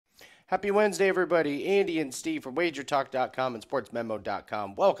Happy Wednesday, everybody. Andy and Steve from WagerTalk.com and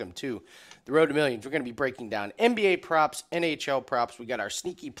SportsMemo.com. Welcome to the Road to Millions. We're going to be breaking down NBA props, NHL props. We got our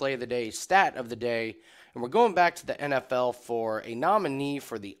sneaky play of the day, stat of the day, and we're going back to the NFL for a nominee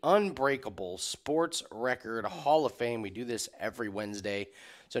for the Unbreakable Sports Record Hall of Fame. We do this every Wednesday.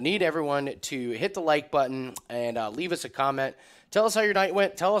 So need everyone to hit the like button and leave us a comment. Tell us how your night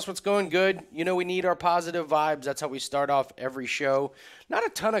went. Tell us what's going good. You know we need our positive vibes. That's how we start off every show. Not a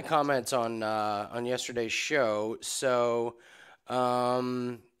ton of comments on yesterday's show. So,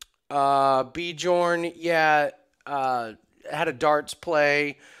 Bjorn, had a darts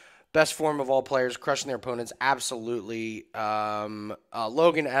play. Best form of all players, crushing their opponents. Absolutely.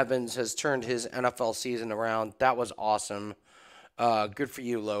 Logan Evans has turned his NFL season around. That was awesome. Good for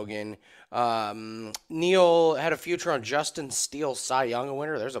you, Logan. Neil had a future on Justin Steele, Cy Young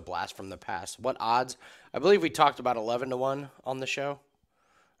winner. There's a blast from the past. What odds? I believe we talked about 11-1 on the show.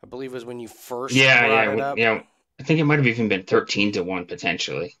 I believe it was when you first brought it up. Yeah. I think it might have even been 13-1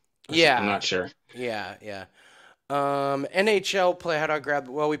 potentially. I'm not sure. Yeah. NHL play. How do I grab?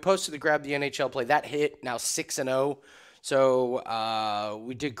 Well, we posted to grab the NHL play. That hit. Now 6-0. So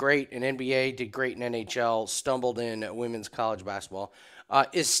we did great in NBA, did great in NHL, stumbled in women's college basketball.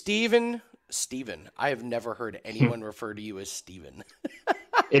 Is Steven? I have never heard anyone refer to you as Steven.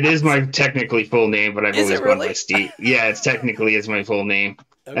 It is my technically full name, but I've Is always it gone really? by Steve. Yeah, it's technically is my full name.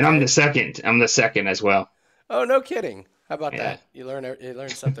 And I'm Okay. the second. I'm the second as well. Oh, no kidding. How about Yeah. that? You learn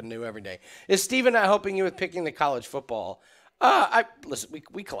something new every day. Is Steven not helping you with picking the college football? I listen.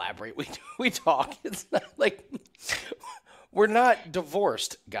 We collaborate. We talk. It's not like we're not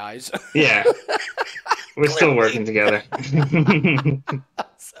divorced, guys. Yeah. We're still working together.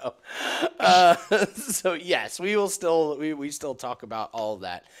 So, so yes, we will still we still talk about all of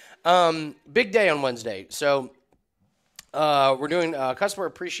that. Big day on Wednesday. So we're doing Customer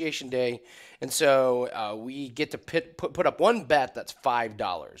Appreciation Day, and so we get to put up one bet that's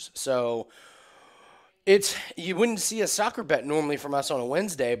 $5. So you wouldn't see a soccer bet normally from us on a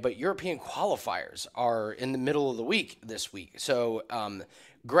Wednesday, but European qualifiers are in the middle of the week this week. So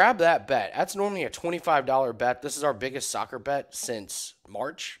grab that bet. That's normally a $25 bet. This is our biggest soccer bet since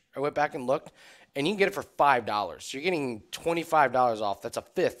March. I went back and looked, and you can get it for $5. So you're getting $25 off. That's a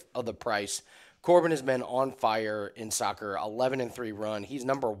fifth of the price. Corbin has been on fire in soccer, 11-3 run. He's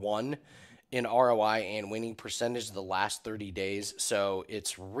number one in ROI and winning percentage the last 30 days. So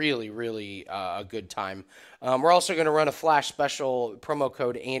it's really, really a good time. We're also going to run a flash special promo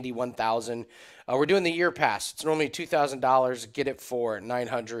code Andy1000. We're doing the year pass. It's normally $2,000. Get it for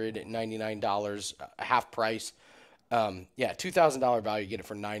 $999, half price. $2,000 value. Get it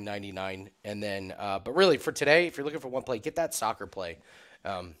for $999. And then, but really for today, if you're looking for one play, get that soccer play.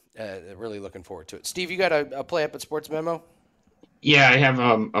 Really looking forward to it. Steve, you got a play up at Sports Memo? Yeah, I have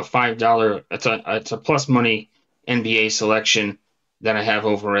a $5. It's a plus money NBA selection that I have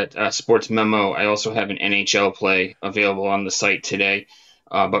over at Sports Memo. I also have an NHL play available on the site today,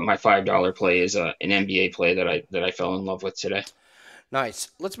 but my $5 play is an NBA play that I fell in love with today. Nice.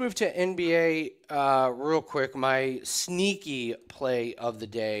 Let's move to NBA real quick. My sneaky play of the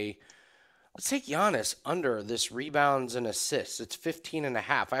day. Let's take Giannis under this rebounds and assists. It's 15.5.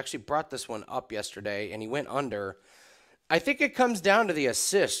 I actually brought this one up yesterday, and he went under. I think it comes down to the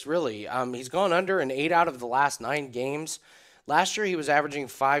assists, really. He's gone under in 8 out of the last 9 games. Last year, he was averaging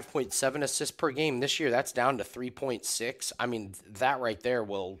 5.7 assists per game. This year, that's down to 3.6. I mean, that right there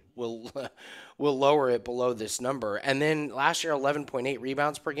will lower it below this number. And then last year, 11.8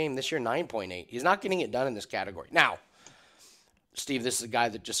 rebounds per game. This year, 9.8. He's not getting it done in this category. Now, Steve, this is a guy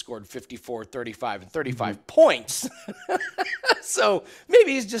that just scored 54, 35, and 35 points. So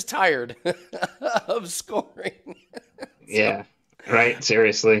maybe he's just tired of scoring. Yeah, right.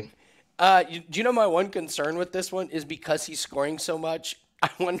 Seriously. Do you know my one concern with this one is because he's scoring so much, I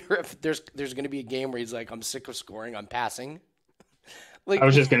wonder if there's going to be a game where he's like, I'm sick of scoring, I'm passing. I Like,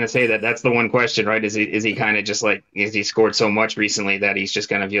 was just gonna say that's the one question, right? Is he kind of just like is he scored so much recently that he's just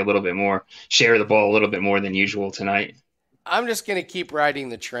gonna be a little bit more share the ball a little bit more than usual tonight? I'm just going to keep riding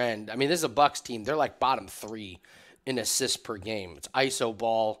the trend. I mean, this is a Bucks team. They're like bottom 3 in assists per game. It's ISO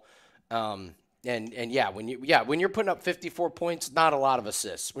ball. And yeah, when you're putting up 54 points, not a lot of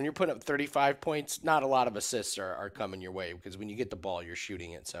assists. When you're putting up 35 points, not a lot of assists are coming your way because when you get the ball, you're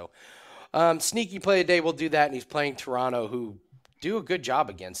shooting it. So sneaky play today, we'll do that. And he's playing Toronto, who do a good job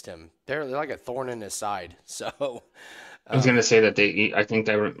against him. They're like a thorn in his side. So I was gonna say that I think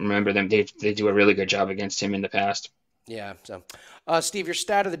I remember them. They do a really good job against him in the past. yeah. So Steve, your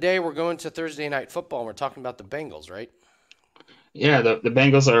stat of the day. We're going to Thursday night football. And we're talking about the Bengals, right? Yeah, the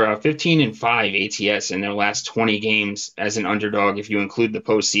Bengals are 15-5 ATS in their last 20 games as an underdog if you include the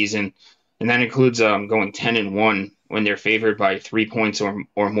postseason, and that includes going 10-1 when they're favored by 3 points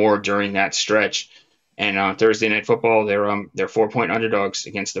or more during that stretch. And on Thursday Night Football, they're 4 point underdogs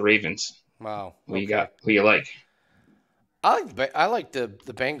against the Ravens. Wow. Who you Okay. got? Who you like? I like the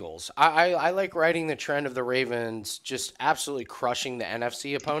Bengals. I like riding the trend of the Ravens just absolutely crushing the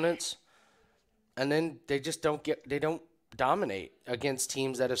NFC opponents, and then they don't dominate against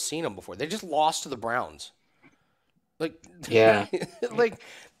teams that have seen them before. They just lost to the Browns. Like, Yeah, like,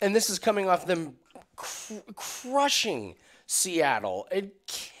 and this is coming off them crushing Seattle and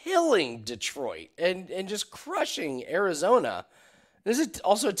killing Detroit and just crushing Arizona. This is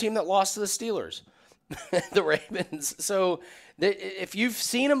also a team that lost to the Steelers, the Ravens. So if you've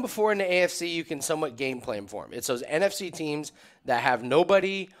seen them before in the AFC, you can somewhat game plan for them. It's those NFC teams that have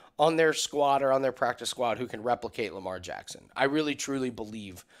nobody on their squad or on their practice squad who can replicate Lamar Jackson. I really truly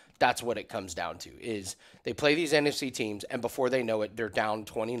believe that's what it comes down to. Is they play these NFC teams, and before they know it, they're down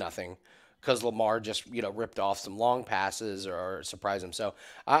 20-0 because Lamar just ripped off some long passes or surprised them. So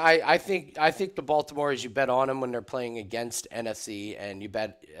I think the Baltimore is, you bet on them when they're playing against NFC, and you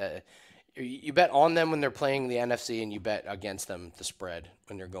bet on them when they're playing the NFC, and you bet against them the spread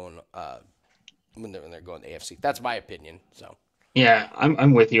when they're going when they're going the AFC. That's my opinion. So yeah,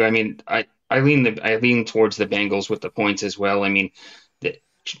 I'm with you. I mean, I lean towards the Bengals with the points as well. I mean, the,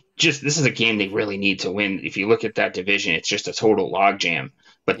 just this is a game they really need to win. If you look at that division, it's just a total logjam.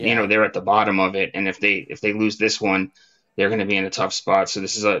 But yeah, they're at the bottom of it, and if they lose this one, they're going to be in a tough spot. So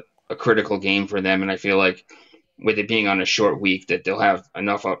this is a critical game for them, and I feel like with it being on a short week, that they'll have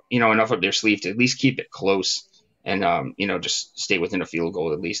enough up their sleeve to at least keep it close and just stay within a field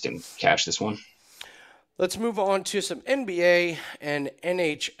goal at least and cash this one. let's move on to some NBA and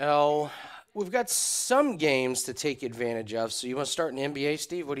NHL. We've got some games to take advantage of. So you want to start in NBA,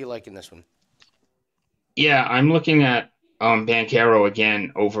 Steve? What do you like in this one? Yeah, I'm looking at Bankero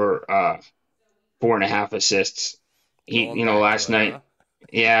again over 4.5 assists. He, Going back to last it, huh? night,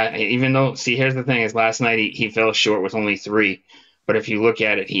 yeah, even though, see, here's the thing is last night he fell short with only three, but if you look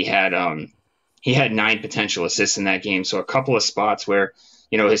at it, he had nine potential assists in that game. So a couple of spots where,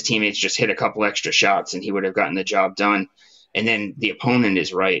 his teammates just hit a couple extra shots and he would have gotten the job done. And then the opponent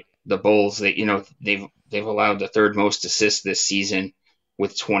is right. The Bulls, they've allowed the third most assists this season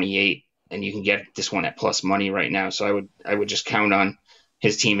with 28, and you can get this one at plus money right now. So I would just count on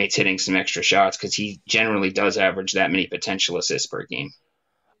his teammates hitting some extra shots because he generally does average that many potential assists per game.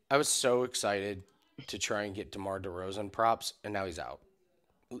 I was so excited to try and get DeMar DeRozan props, and now he's out.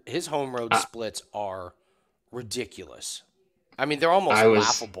 His home road I, splits are ridiculous. I mean, they're almost I was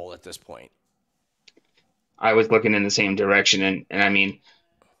laughable at this point. I was looking in the same direction, and I mean,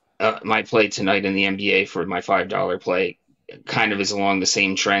 my play tonight in the NBA for my $5 play kind of is along the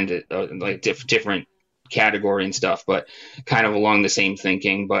same trend, like different category and stuff, but kind of along the same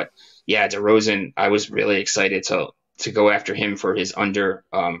thinking. But yeah, DeRozan, I was really excited to go after him for his under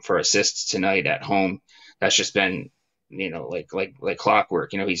for assists tonight at home. That's just been like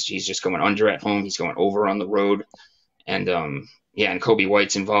clockwork. He's just going under at home. He's going over on the road, and yeah, and Kobe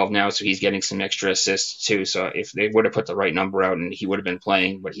White's involved now, so he's getting some extra assists too. So if they would have put the right number out, and he would have been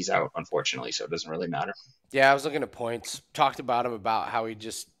playing, but he's out unfortunately, so it doesn't really matter. Yeah, I was looking at points. Talked about him about how he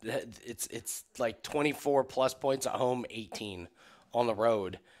just it's like 24 plus points at home, 18 on the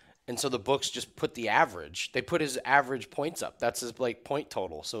road. And so the books just put the average. They put his average points up. That's his like point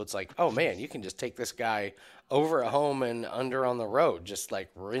total. So it's like, oh man, you can just take this guy over at home and under on the road, just like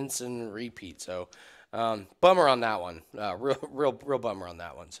rinse and repeat. So bummer on that one. Real bummer on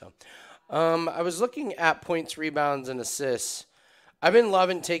that one. So I was looking at points, rebounds, and assists. I've been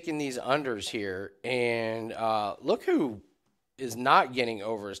loving taking these unders here, and look who is not getting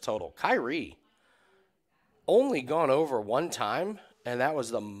over his total. Kyrie only gone over one time, and that was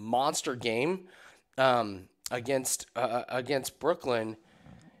the monster game against Brooklyn.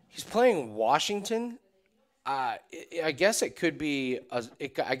 He's playing Washington. I guess it could be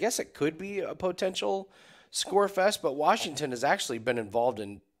I guess it could be a potential score fest, but Washington has actually been involved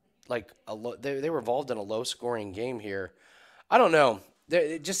in they were involved in a low scoring game here. I don't know.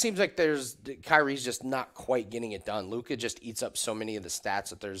 It just seems like Kyrie's just not quite getting it done. Luka just eats up so many of the stats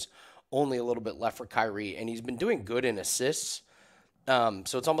that there's only a little bit left for Kyrie, and he's been doing good in assists. So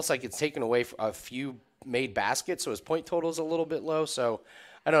it's almost like it's taken away a few made baskets, so his point total is a little bit low. So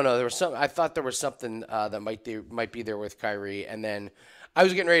I don't know. I thought there was something that might be there with Kyrie, and then I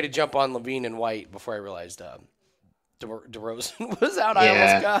was getting ready to jump on Levine and White before I realized DeRozan was out.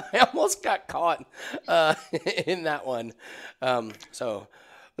 Yeah, I almost got caught in that one. So,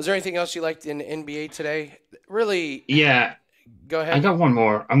 was there anything else you liked in NBA today? Really, yeah. Go I ahead. got one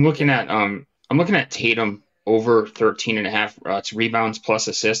more. I'm looking at Tatum over 13 and a half. It's rebounds plus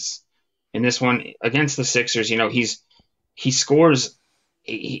assists. In this one against the Sixers, he scores.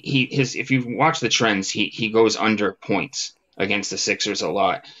 His if you watch the trends, he goes under points against the Sixers a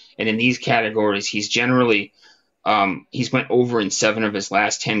lot. And in these categories, he's went over in 7 of his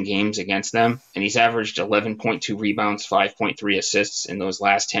last 10 games against them, and he's averaged 11.2 rebounds, 5.3 assists in those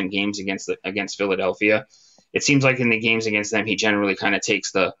last 10 games against Philadelphia. It seems like in the games against them, he generally kind of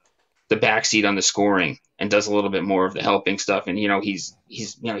takes the backseat on the scoring and does a little bit more of the helping stuff. And he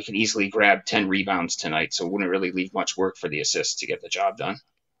can easily grab 10 rebounds tonight, so it wouldn't really leave much work for the assists to get the job done.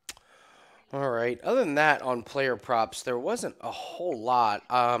 All right. Other than that, on player props, there wasn't a whole lot.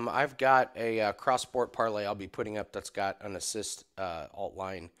 I've got a cross sport parlay I'll be putting up that's got an assist alt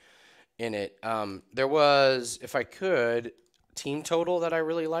line in it. There was, if I could, team total that I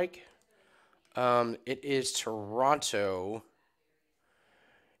really like. It is Toronto,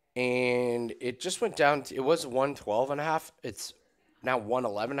 and it just went down. It was 112.5. It's now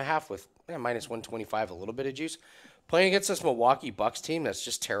 111.5 with minus 125, a little bit of juice. Playing against this Milwaukee Bucks team that's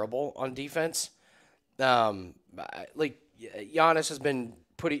just terrible on defense. Like Giannis has been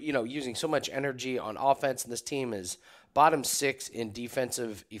using so much energy on offense, and this team is bottom six in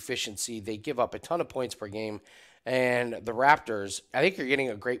defensive efficiency. They give up a ton of points per game, and the Raptors, I think you're getting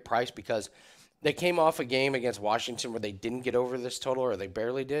a great price because they came off a game against Washington where they didn't get over this total, or they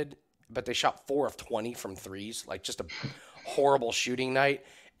barely did, but they shot 4 of 20 from threes, like just a horrible shooting night.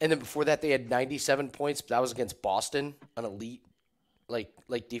 And then before that, they had 97 points. But that was against Boston, an elite like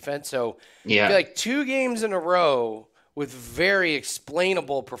defense. So I feel Yeah, like 2 games in a row with very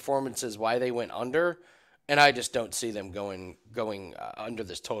explainable performances why they went under, and I just don't see them going under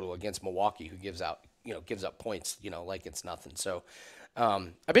this total against Milwaukee, who gives up points like it's nothing. So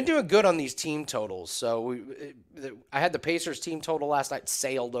I've been doing good on these team totals. So I had the Pacers team total last night,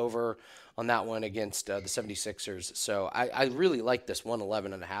 sailed over on that one against the 76ers. So I really like this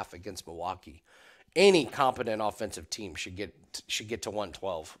 111.5 against Milwaukee. Any competent offensive team should get to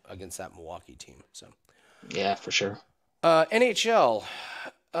 112 against that Milwaukee team. So yeah, for sure. NHL.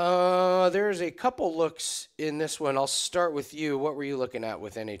 There's a couple looks in this one. I'll start with you. What were you looking at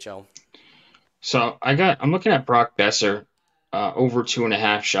with NHL? So I'm looking at Brock Besser, over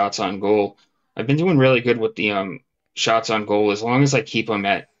 2.5 shots on goal. I've been doing really good with the shots on goal as long as I keep them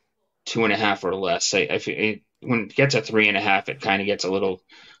at 2.5 or less. I feel when it gets at 3.5, it kind of gets a little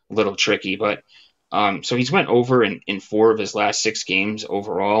tricky. But so he's went over in 4 of his last 6 games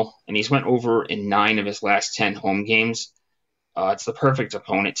overall, and he's went over in 9 of his last 10 home games. It's the perfect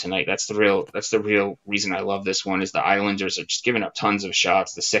opponent tonight. That's the real reason I love this one is the Islanders are just giving up tons of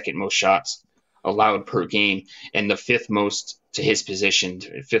shots, the second most shots allowed per game, and the fifth most to his position,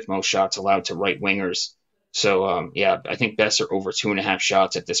 fifth most shots allowed to right wingers. So yeah, I think Besser over 2.5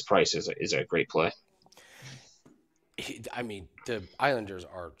 shots at this price is a great play. I mean, the Islanders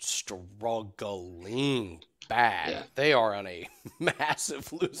are struggling bad. Yeah. They are on a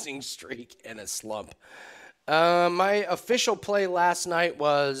massive losing streak and a slump. My official play last night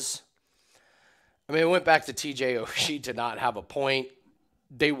was, it went back to TJ Oshie to not have a point.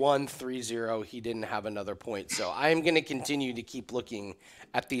 They won 3-0. He didn't have another point. So I'm going to continue to keep looking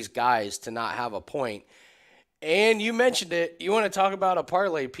at these guys to not have a point. And you mentioned it. You want to talk about a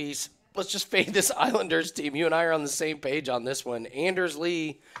parlay piece? Let's just fade this Islanders team. You and I are on the same page on this one. Anders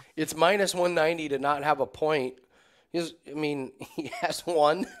Lee, it's minus 190 to not have a point. He has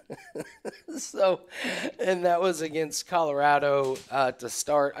one. So, and that was against Colorado to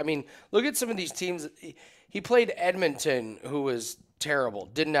start. Look at some of these teams. He played Edmonton, who was terrible,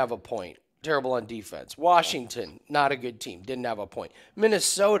 didn't have a point. Terrible on defense. Washington, not a good team, didn't have a point.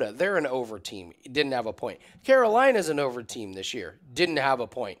 Minnesota, they're an over team, didn't have a point. Carolina's an over team this year, didn't have a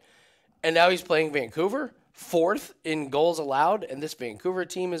point. And now he's playing Vancouver, fourth in goals allowed, and this Vancouver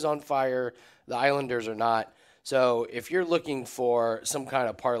team is on fire. The Islanders are not. So if you're looking for some kind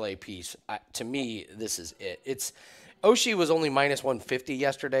of parlay piece, to me, this is it. Oshie was only minus 150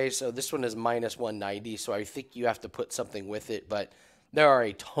 yesterday, so this one is minus 190. So I think you have to put something with it. But there are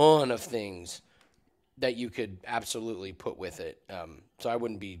a ton of things that you could absolutely put with it. So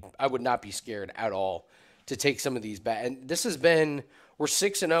I would not be scared at all to take some of these back. And we're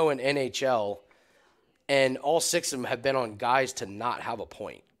 6-0 in NHL, and all 6 of them have been on guys to not have a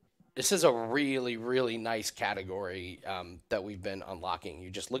point. This is a really, really nice category that we've been unlocking.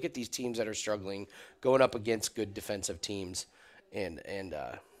 You just look at these teams that are struggling, going up against good defensive teams, and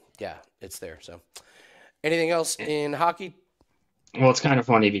yeah, it's there. So, anything else in hockey? Well, it's kind of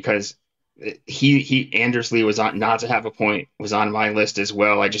funny because Anders Lee was on not to have a point was on my list as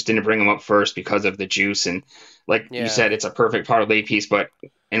well. I just didn't bring him up first because of the juice, and like you Yeah. said, it's a perfect parlay piece.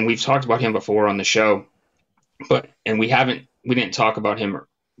 And we've talked about him before on the show, and we didn't talk about him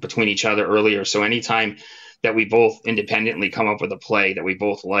between each other earlier. So anytime that we both independently come up with a play that we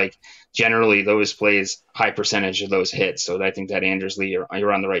both like, generally those plays high percentage of those hits. So I think that Anders Lee, you're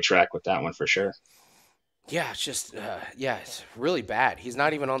on the right track with that one for sure. Yeah, it's just it's really bad. He's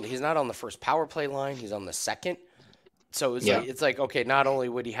not even on. He's not on the first power play line. He's on the second. So Yeah. it's like okay, not only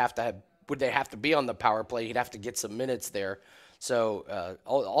would he have to have would they have to be on the power play, he'd have to get some minutes there. So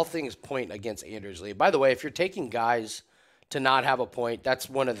all things point against Anders Lee. By the way, if you're taking guys to not have a point, that's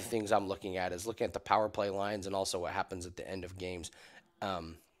one of the things I'm looking at is looking at the power play lines and also what happens at the end of games.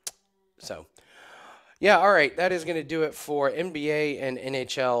 So. Yeah, all right. That is going to do it for NBA and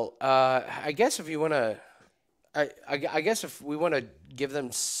NHL. I guess if you want to, I guess if we want to give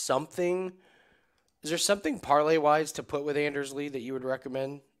them something, is there something parlay wise to put with Anders Lee that you would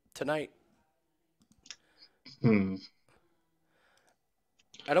recommend tonight? Hmm.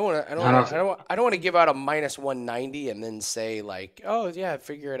 I don't want to. I don't know. I don't want to give out a minus 190 and then say like, oh yeah,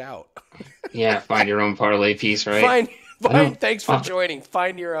 figure it out. Yeah, find your own parlay piece, right? Fine. I don't, Thanks for joining.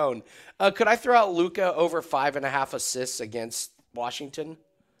 Find your own. Could I throw out Luka over 5.5 assists against Washington?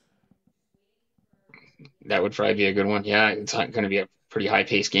 that would probably be a good one. Yeah, it's going to be a pretty high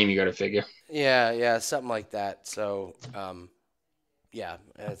paced game. You got to figure. Yeah, something like that. So, yeah,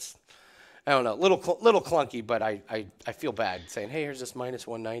 it's I don't know, little clunky, but I feel bad saying, hey, here's this minus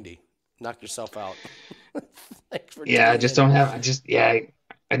 190. Knock yourself out. Thanks for Yeah, I tuning just in. don't have.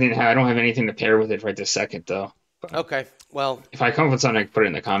 I don't have anything to pair with it right this second though. Okay, well, If I come up with something, I can put it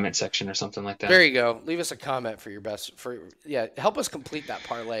in the comment section or something like that. there you go. Leave us a comment for your best. Help us complete that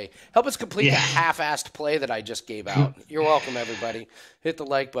parlay. Help us complete the Yeah. half-assed play that I just gave out. You're welcome, everybody. Hit the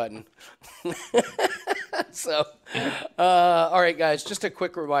like button. So, all right, guys. Just a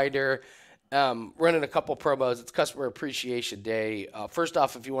quick reminder. Running a couple promos. It's Customer Appreciation Day. First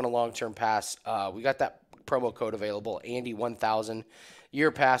off, if you want a long-term pass, we got that promo code available. Andy1000 year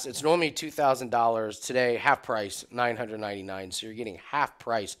pass. It's normally $2,000. Today, half price, $999. So you're getting half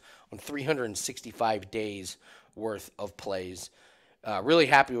price on 365 days worth of plays. Really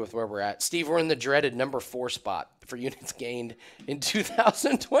happy with where we're at. Steve, we're in the dreaded number 4 spot for units gained in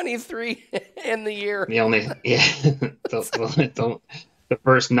 2023 and the year. The only the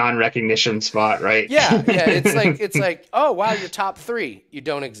first non-recognition spot, right? Yeah. It's like, oh wow, you're top 3. You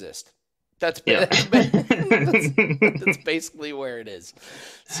don't exist. That's Yeah. that's basically where it is.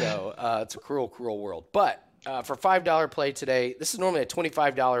 So it's a cruel world. But for $5 play today, this is normally a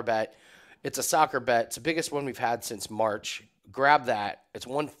 $25 bet. It's a soccer bet. It's the biggest one we've had since March. Grab that. It's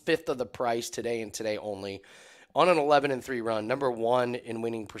 1/5 of the price today and today only. On an 11-3 run, number 1 in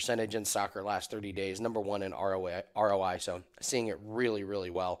winning percentage in soccer last 30 days, number 1 in ROI. So seeing it really,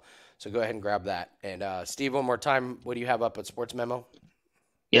 really well. So go ahead and grab that. And Steve, one more time, what do you have up at Sports Memo?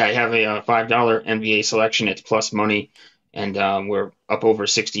 Yeah, I have a $5 NBA selection. It's plus money, and we're up over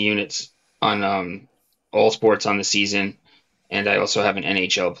 60 units on all sports on the season. And I also have an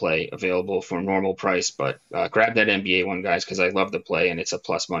NHL play available for normal price. But grab that NBA one, guys, because I love the play, and it's a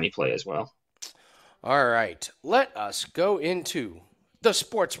plus money play as well. All right, let us go into the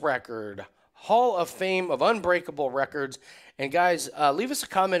Sports Record Hall of Fame of Unbreakable Records. And guys, leave us a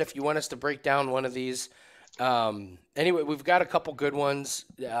comment if you want us to break down one of these. Anyway, we've got a couple good ones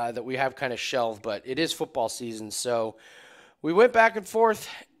that we have kind of shelved, but it is football season. So we went back and forth,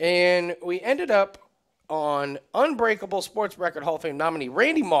 and we ended up on Unbreakable Sports Record Hall of Fame nominee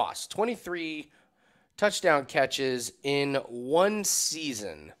Randy Moss, 23 touchdown catches in one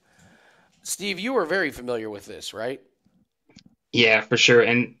season. Steve, you were very familiar with this, right? Yeah, for sure.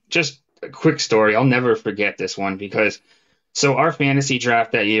 And just a quick story. I'll never forget this one because so our fantasy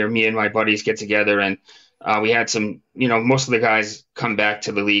draft that year, me and my buddies get together and we had some, most of the guys come back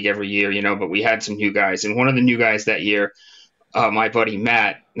to the league every year, but we had some new guys. And one of the new guys that year, my buddy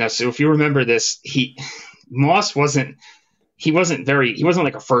Matt. Now, so if you remember this, Moss wasn't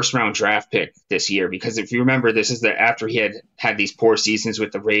like a first round draft pick this year because if you remember, this is after he had these poor seasons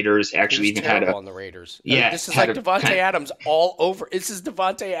with the Raiders. Actually, He was even had terrible on the Raiders. yeah, This is had like a Devontae Adams all over. This is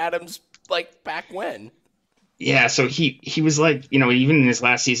Devontae Adams like back when. yeah. So he was like even in his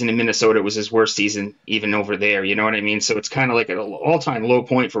last season in Minnesota, it was his worst season even over there. You know what I mean? So it's kind of like an all time low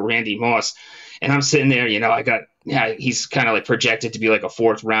point for Randy Moss. And I'm sitting there, he's kind of like projected to be like a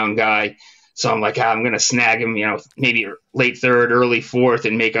 4th round guy. So I'm like, I'm going to snag him, maybe late 3rd, early 4th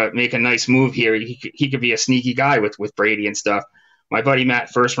and make a nice move here. He could be a sneaky guy with Brady and stuff. My buddy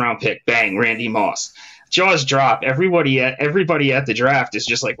Matt, 1st round pick, bang, Randy Moss. jaws drop. Everybody at the draft is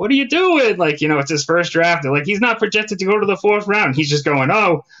just like, what are you doing? Like, it's his first draft. They're like, he's not projected to go to the fourth round. He's just going,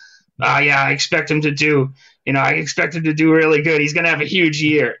 yeah, I expect him to do, really good. He's going to have a huge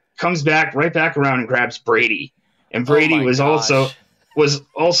year. Comes back right back around and grabs Brady. And Oh Brady my was gosh. also,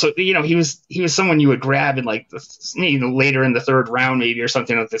 he was someone you would grab in like later in the third round maybe or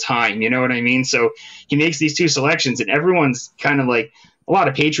something at the time. You know what I mean? So he makes these two selections, and everyone's kind of like a lot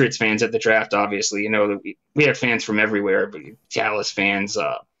of Patriots fans at the draft. Obviously, we had fans from everywhere, but Dallas fans,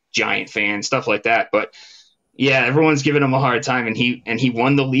 Giant fans, stuff like that. But yeah, everyone's giving him a hard time, and he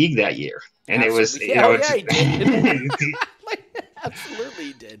won the league that year, and it was Absolutely. Yeah, oh yeah, he did. Absolutely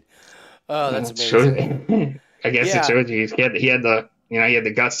he did. Oh, that's amazing. I guess it Yeah. shows you he had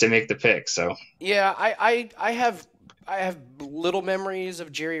the guts to make the pick. So Yeah, I have little memories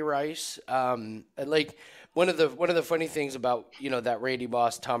of Jerry Rice. And like one of the funny things about that Randy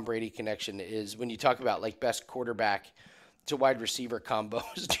Moss Tom Brady connection is when you talk about like best quarterback to wide receiver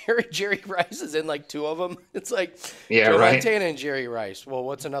combos, Jerry Rice is in like two of them. It's like yeah, Joe right. Montana and Jerry Rice. Well,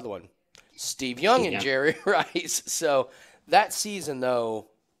 what's another one? Steve Young and Yeah. Jerry Rice. So that season though,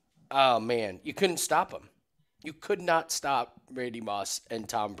 oh man, you couldn't stop him. You could not stop Randy Moss and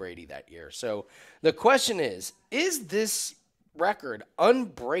Tom Brady that year. So the question is this record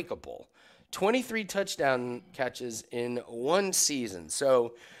unbreakable? 23 touchdown catches in one season.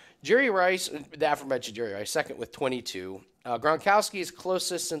 So Jerry Rice, the aforementioned Jerry Rice, second with 22. Gronkowski is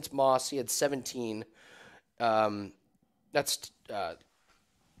closest since Moss. He had 17. That's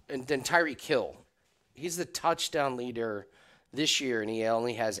and then Tyreek Hill. He's the touchdown leader this year, and he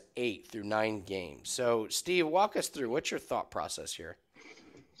only has 8 through 9 games. So, Steve, walk us through. What's your thought process here?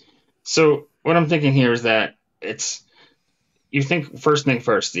 So what I'm thinking here is that you think first thing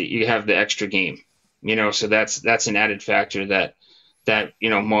first that you have the extra game, so that's an added factor that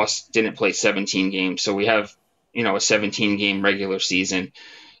Moss didn't play 17 games, so we have a 17 game regular season.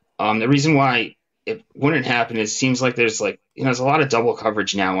 The reason why it wouldn't happen is it seems like there's a lot of double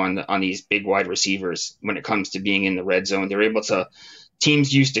coverage now on these big wide receivers when it comes to being in the red zone. They're able to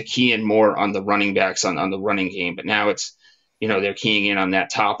teams used to key in more on the running backs on the running game, but now it's they're keying in on that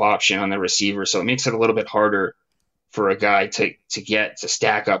top option on the receiver, so it makes it a little bit harder for a guy to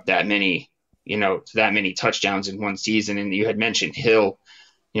stack up that many touchdowns in one season. And you had mentioned Hill.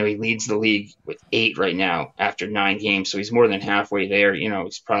 He leads the league with 8 right now after 9 games, so he's more than halfway there.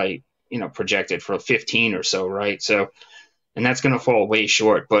 He's probably projected for 15 or so, right? So, and that's going to fall way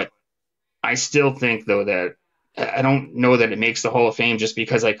short. But I still think though that I don't know that it makes the Hall of Fame just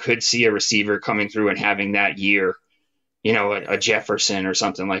because I could see a receiver coming through and having that year, a Jefferson or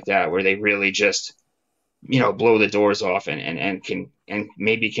something like that, where they really just blow the doors off and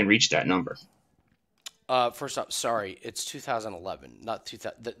maybe can reach that number. First off, sorry, it's 2011, not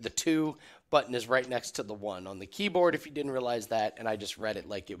 2000. The 2 button is right next to the 1 on the keyboard, if you didn't realize that, and I just read it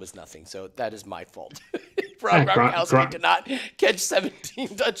like it was nothing. So that is my fault. Rob Gronkowski did not catch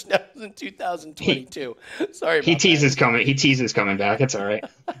 17 touchdowns in 2022. Sorry about that. He teases coming back. It's all right.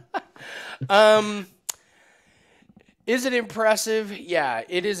 Is it impressive? Yeah.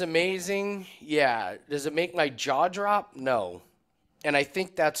 It is amazing. Yeah. Does it make my jaw drop? No. And I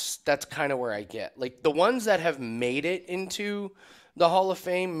think that's kind of where I get. Like the ones that have made it into the Hall of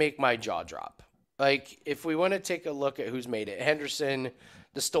Fame make my jaw drop. Like if we want to take a look at who's made it, Henderson,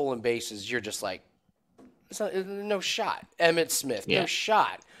 the stolen bases, you're just like, no shot. Emmitt Smith, Yeah. no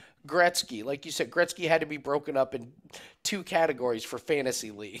shot. Gretzky, like you said, Gretzky had to be broken up in 2 categories for fantasy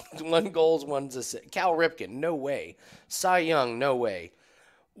league. 1 goals, 1 assist. Cal Ripken, no way. Cy Young, no way.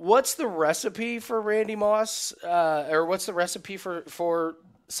 What's the recipe for Randy Moss, or what's the recipe for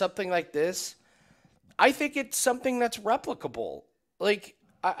something like this? I think it's something that's replicable. Like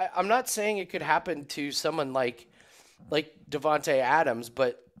I'm not saying it could happen to someone like Devontae Adams,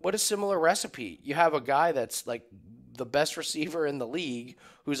 but what a similar recipe. You have a guy that's like the best receiver in the league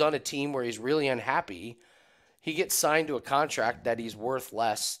who's on a team where he's really unhappy. He gets signed to a contract that he's worth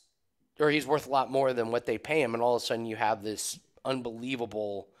less, or he's worth a lot more than what they pay him, and all of a sudden you have this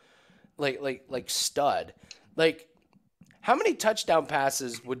unbelievable like stud. Like how many touchdown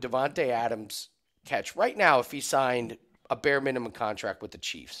passes would Devontae Adams catch right now if he signed a bare minimum contract with the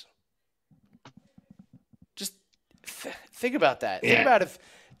Chiefs? Just think about that. Yeah. Think about if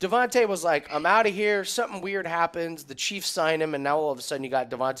Devontae was like, I'm out of here, something weird happens, the Chiefs sign him, and now all of a sudden you got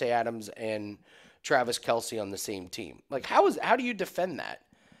Devontae Adams and Travis Kelce on the same team. Like how do you defend that?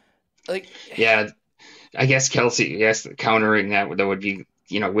 Like Yeah. I guess Kelce, yes, countering that would be,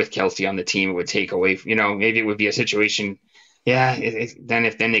 with Kelce on the team, it would take away, maybe it would be a situation. Yeah.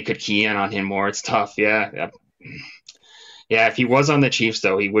 Then they could key in on him more. It's tough. Yeah. Yeah, if he was on the Chiefs,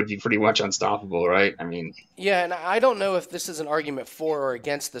 though, he would be pretty much unstoppable, right? I mean, Yeah, and I don't know if this is an argument for or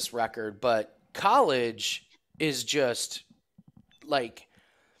against this record, but college is just like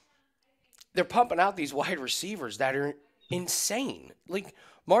they're pumping out these wide receivers that are insane. Like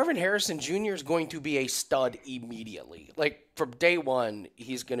Marvin Harrison Jr. is going to be a stud immediately. Like from day one,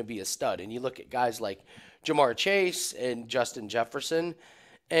 he's going to be a stud. And you look at guys like Jamar Chase and Justin Jefferson.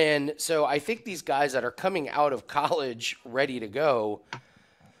 And so I think these guys that are coming out of college ready to go,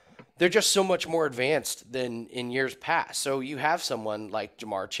 they're just so much more advanced than in years past. So you have someone like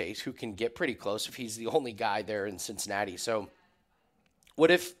Jamar Chase who can get pretty close if he's the only guy there in Cincinnati. So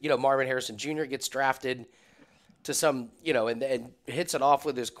what if, Marvin Harrison Jr. gets drafted to some, and hits it off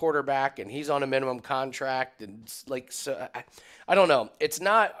with his quarterback and he's on a minimum contract and like, so I don't know. It's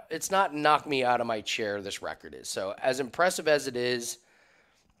not knock me out of my chair. This record is so as impressive as it is.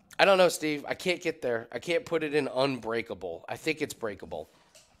 I don't know, Steve. I can't get there. I can't put it in unbreakable. I think it's breakable.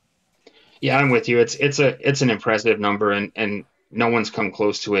 yeah, I'm with you. It's an impressive number, and no one's come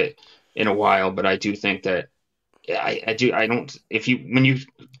close to it in a while. But I do think that yeah, I do. I don't. If you when you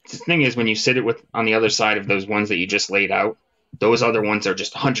the thing is when you sit it with on the other side of those ones that you just laid out, those other ones are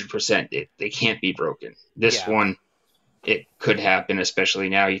just 100%. They can't be broken. This Yeah. one, it could happen, especially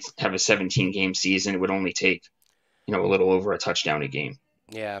now. You have a 17 game season. It would only take a little over a touchdown a game.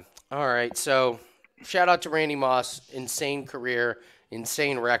 Yeah. All right. So shout out to Randy Moss. Insane career,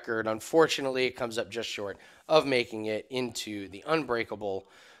 insane record. Unfortunately, it comes up just short of making it into the Unbreakable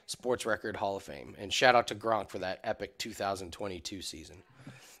Sports Record Hall of Fame. And shout out to Gronk for that epic 2022 season.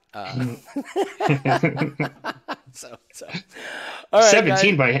 Uh, so, all right,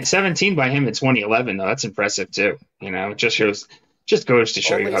 guys. 17 by him in 2011 though. That's impressive too. It just goes to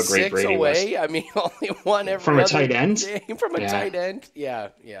show you Only how great six Brady was away. I mean, only one from every a other tight end. game from a Yeah. tight end. Yeah,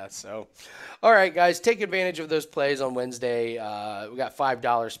 yeah. So, all right, guys, take advantage of those plays on Wednesday. We got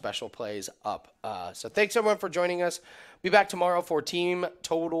 $5 special plays up. So thanks everyone for joining us. Be back tomorrow for Team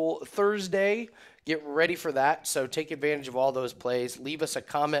Total Thursday. Get ready for that. So take advantage of all those plays. Leave us a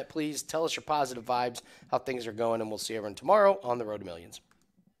comment, please. Tell us your positive vibes, how things are going, and we'll see everyone tomorrow on the Road to Millions.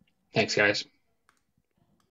 Thanks, guys.